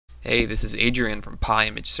Hey, this is Adrian from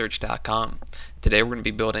PyImageSearch.com. Today we're going to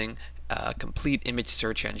be building a complete image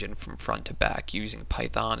search engine from front to back using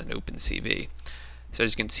Python and OpenCV. So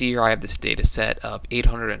as you can see here, I have this data set of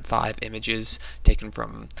 805 images taken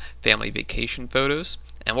from family vacation photos.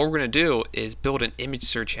 And what we're going to do is build an image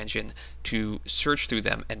search engine to search through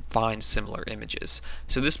them and find similar images.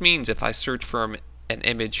 So this means if I search for an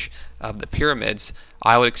image of the pyramids,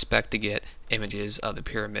 I would expect to get images of the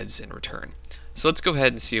pyramids in return. So let's go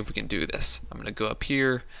ahead and see if we can do this. I'm going to go up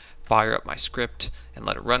here, fire up my script, and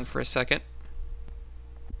let it run for a second.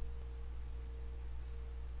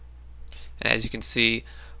 And as you can see,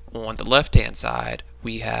 on the left-hand side,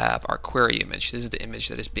 we have our query image. This is the image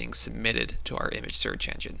that is being submitted to our image search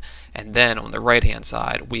engine. And then on the right-hand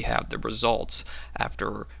side, we have the results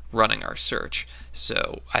after running our search.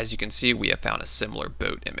 So as you can see, we have found a similar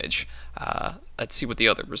boat image. Let's see what the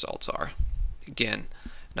other results are. Again,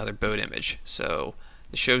 another boat image. So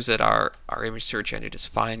this shows that our image search engine is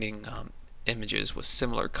finding images with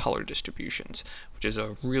similar color distributions, which is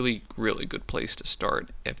a really good place to start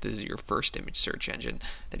if this is your first image search engine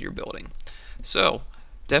that you're building. So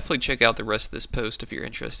definitely check out the rest of this post if you're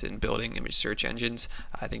interested in building image search engines.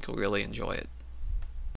 I think you'll really enjoy it.